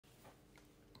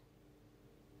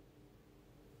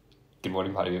Good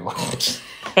morning, buddy. Well,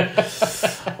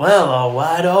 all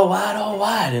white, all white, all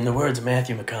white, in the words of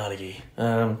Matthew McConaughey.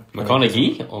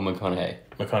 McConaughey or McConaughey?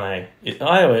 McConaughey.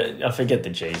 I forget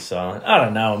the G silent. I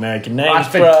don't know American names, I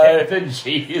forget the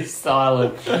G is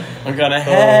silent.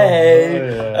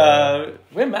 McConaughey.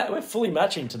 We're fully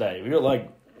matching today. We got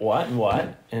like white and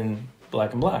white and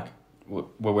black and black. I'm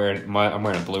wearing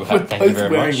a blue hat. Thank you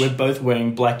very much. We're both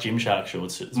wearing black Gymshark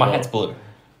shorts. My hat's blue.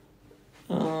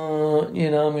 I'm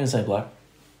going to say black.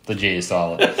 The G is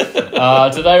silent.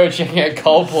 Today we're checking out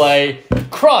Coldplay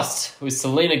Crossed with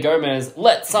Selena Gomez.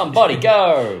 Let somebody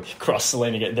go. Cross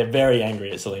Selena Gomez. They're very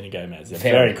angry at Selena Gomez. They're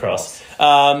Very very cross.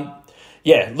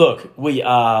 Look, we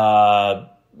are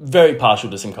very partial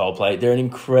to some Coldplay. They're an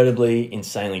incredibly,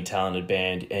 insanely talented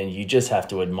band, and you just have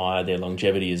to admire their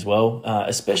longevity as well,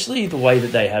 especially the way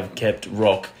that they have kept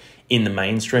rock in the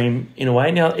mainstream in a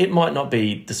way. Now, it might not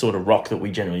be the sort of rock that we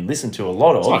generally listen to a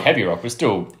lot of. It's not heavy rock, but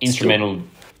still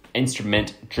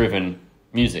instrument-driven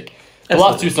music. The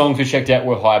last two songs we checked out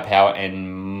were Higher Power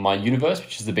and My Universe,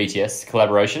 which is the BTS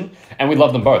collaboration, and we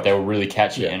loved them both. They were really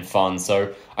catchy and fun,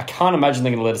 so I can't imagine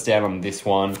they're going to let us down on this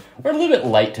one. We're a little bit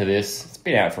late to this. It's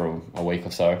been out for a week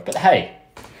or so, but hey.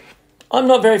 I'm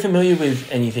not very familiar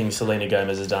with anything Selena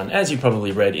Gomez has done. As you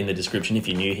probably read in the description, if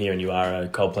you're new here and you are a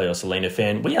Coldplay or Selena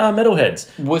fan, we are metalheads.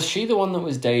 Was she the one that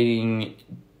was dating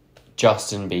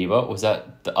Justin Bieber? Was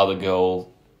that the other girl?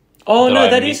 Oh, no,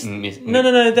 that is...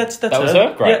 No, that's her. That was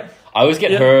her? Great. Yeah. I always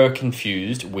get her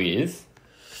confused with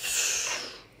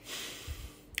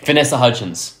Vanessa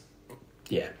Hudgens.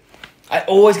 Yeah. I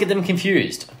always get them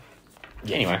confused.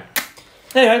 Yeah.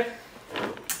 Anyway,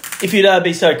 if you'd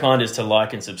be so kind as to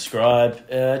like and subscribe,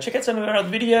 check out some of our other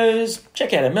videos,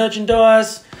 check out our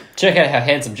merchandise. Check out how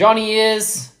handsome Johnny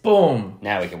is. Boom.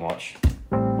 Now we can watch.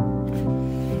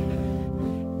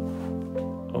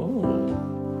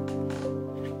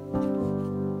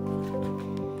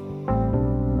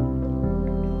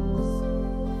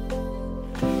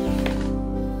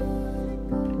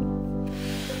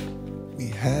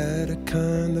 Had a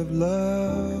kind of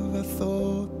love, I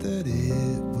thought that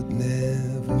it would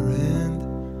never end.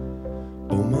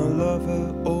 Oh, my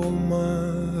lover, oh,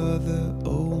 my other,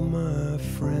 oh, my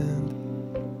friend.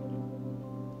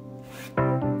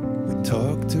 We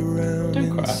talked around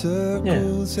in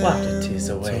circles and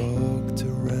talked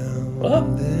around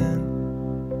and then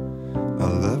I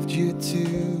loved you to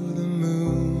the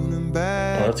moon and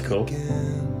back. Oh, that's cool.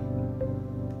 Again.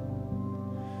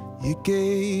 You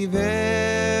gave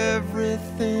everything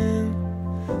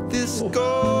this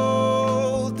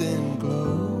golden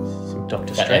glow. Some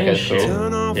Doctor Strange shit.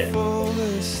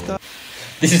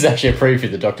 This is actually a preview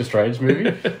of the Doctor Strange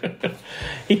movie.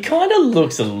 He kind of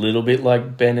looks a little bit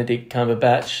like Benedict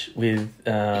Cumberbatch with...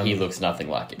 he looks nothing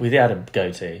like it. Without a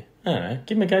goatee. I don't know.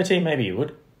 Give him a goatee, maybe you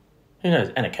would. Who knows?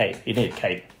 And a cape. You need a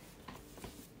cape.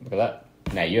 Look at that.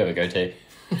 Now you have a goatee.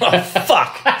 Oh,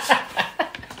 fuck!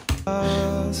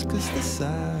 Cause this I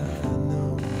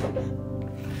know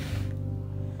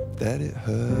that it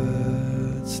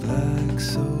hurts like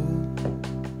so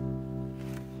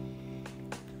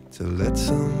to let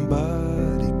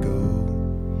somebody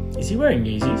go. Is he wearing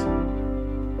Yeezys?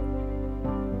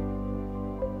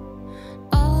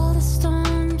 All the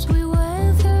storms we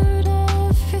weathered,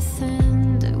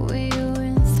 everything that we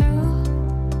went through.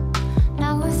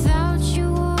 Now without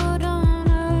you, what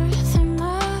on earth am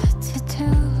I to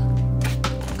do?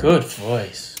 Good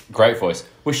voice. Great voice.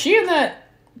 Was she in that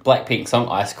Blackpink song,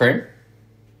 Ice Cream?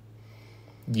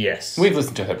 Yes. We've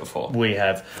listened to her before. We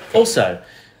have. Also,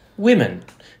 women,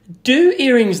 do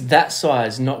earrings that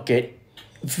size not get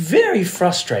very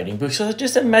frustrating? Because I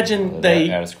just imagine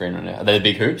They're out of screen right now. Are they the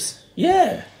big hoops?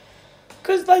 Yeah.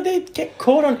 Because they get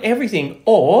caught on everything.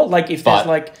 Or, if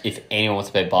there's if anyone wants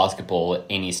to play basketball at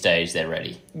any stage, they're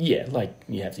ready. Yeah,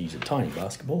 you have to use a tiny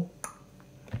basketball.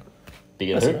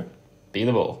 Bigger the hoop, right. bigger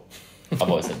the ball. I've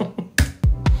always said that.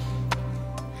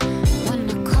 When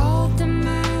I called the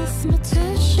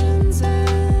mathematicians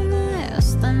and I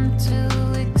asked them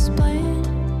to explain,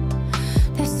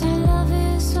 they say love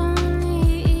is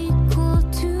only equal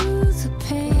to the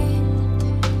pain.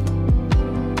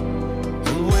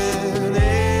 And when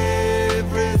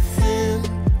everything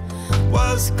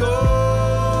was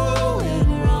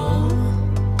going wrong,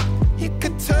 you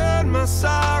could turn my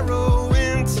sorrow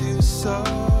into song.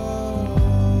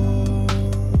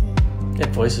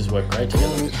 Their voices work great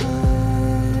together.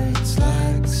 Hurts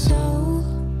like so.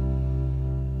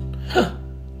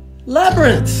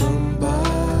 Labyrinth!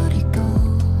 Somebody go.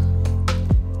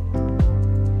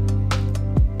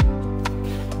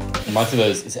 Reminds me of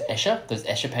those, is it Escher? Those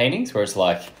Escher paintings where it's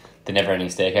like the never-ending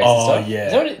staircase and Oh, stuff? yeah.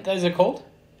 Is that what those are called?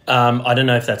 I don't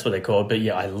know if that's what they're called, but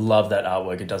yeah, I love that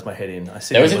artwork. It does my head in.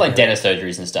 They always have like dentist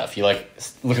surgeries and stuff. You like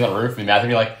look at the roof of your mouth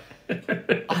and you're like, I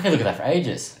can look at that for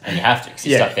ages. And you have to because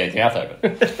you're stuck there with your mouth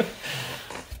open.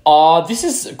 This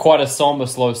is quite a somber,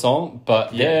 slow song,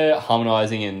 but yeah,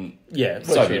 harmonising and yeah,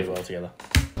 so works really beautiful. well together.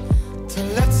 To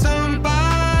let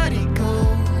somebody go.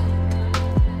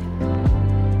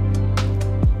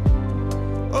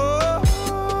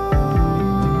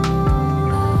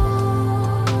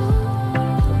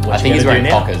 I think he's wearing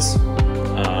now? pockers.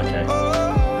 Oh, okay.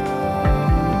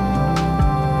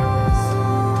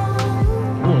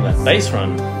 Ooh, that bass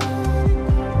run.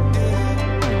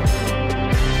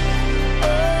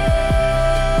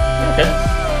 Okay.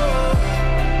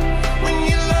 When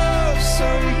you love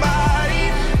somebody,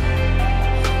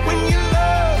 when you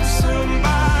love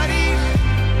somebody,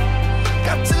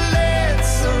 got to let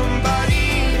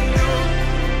somebody know.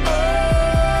 Oh,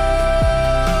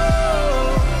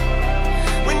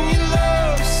 when you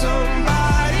love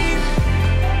somebody,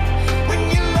 when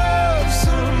you love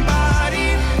somebody,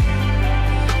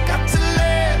 got to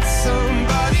let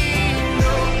somebody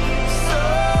know. So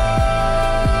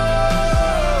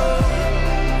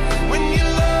when you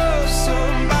love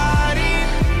somebody,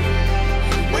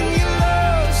 when you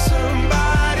love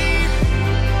somebody,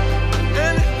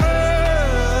 and it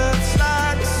hurts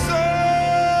like so.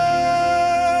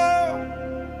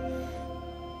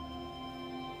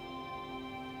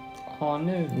 Oh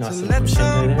no. Nice To little let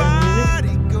crescendo there.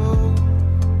 somebody go,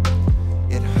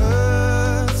 it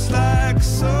hurts like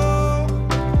so.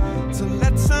 To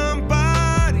let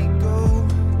somebody go,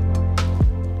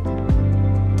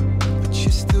 but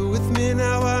you're still with me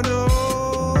now, I know.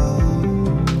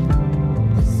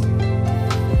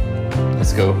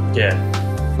 Let's go. Yeah.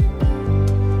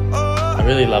 I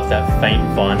really love that faint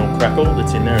vinyl crackle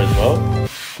that's in there as well.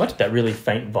 What? That really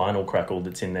faint vinyl crackle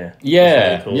that's in there.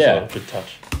 Yeah, That's really cool, yeah. so good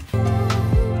touch.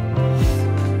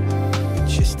 But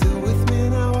you're still with me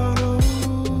now, I know.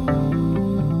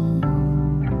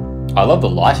 I love the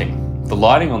lighting. The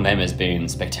lighting on them has been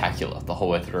spectacular the whole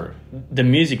way through. The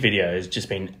music video has just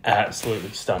been absolutely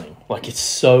stunning. Like, it's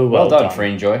so Well well, done,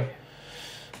 Free Enjoy.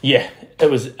 Yeah, it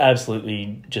was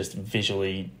absolutely just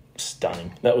visually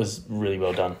stunning. That was really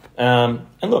well done. And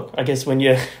look, I guess when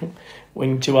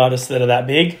two artists that are that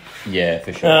big, Yeah,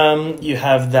 for sure. you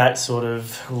have that sort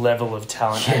of level of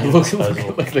talent at your look, disposal.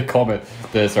 look at the comment.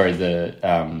 The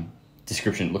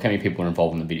description. Look how many people are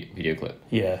involved in the video clip.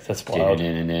 Yeah, that's wild.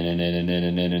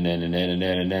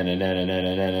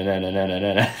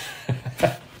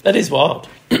 That is wild.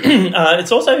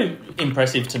 It's also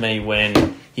impressive to me when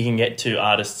you can get to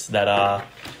artists that are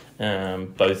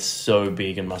both so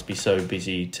big and must be so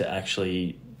busy to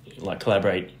actually like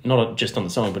collaborate, not just on the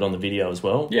song but on the video as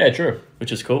well. Yeah, true.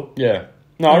 Which is cool. Yeah.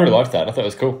 No, I really liked that. I thought it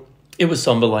was cool. It was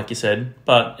somber, like you said,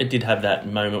 but it did have that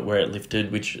moment where it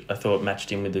lifted, which I thought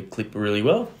matched in with the clip really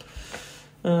well.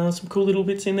 Some cool little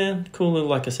bits in there. Cool little,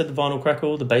 like I said, the vinyl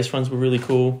crackle, the bass runs were really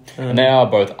cool. And they are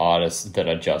both artists that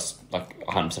are just like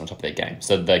 100% on top of their game.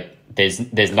 So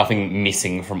there's nothing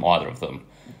missing from either of them.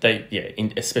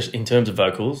 Especially in terms of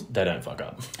vocals, they don't fuck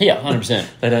up. Yeah, 100%.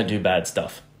 They don't do bad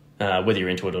stuff, whether you're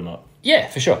into it or not. Yeah,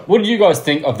 for sure. What did you guys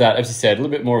think of that? As you said, a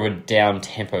little bit more of a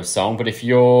down-tempo song. But if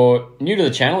you're new to the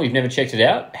channel, you've never checked it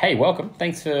out, hey, welcome.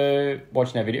 Thanks for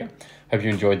watching our video. Hope you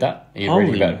enjoyed that. Are you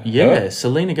reading about her?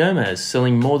 Selena Gomez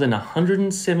selling more than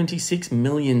 176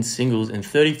 million singles and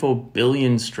 34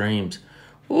 billion streams.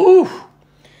 Ooh,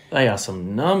 they are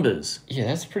some numbers. Yeah,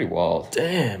 that's pretty wild.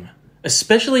 Damn.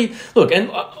 Especially, look, and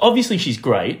obviously she's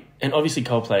great, and obviously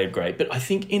COLDPLAY are great, but I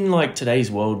think in like today's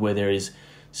world where there is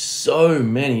so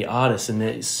many artists and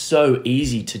it's so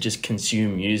easy to just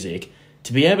consume music,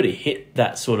 to be able to hit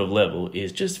that sort of level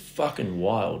is just fucking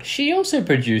wild. She also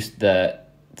produced the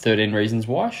 13 Reasons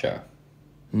Why show.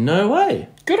 No way.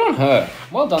 Good on her.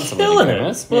 Well done, Selena Killing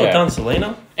Gomez. it. Well done,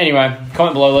 Selena. Anyway,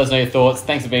 comment below, let us know your thoughts.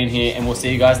 Thanks for being here, and we'll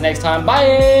see you guys next time.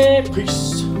 Bye!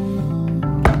 Peace.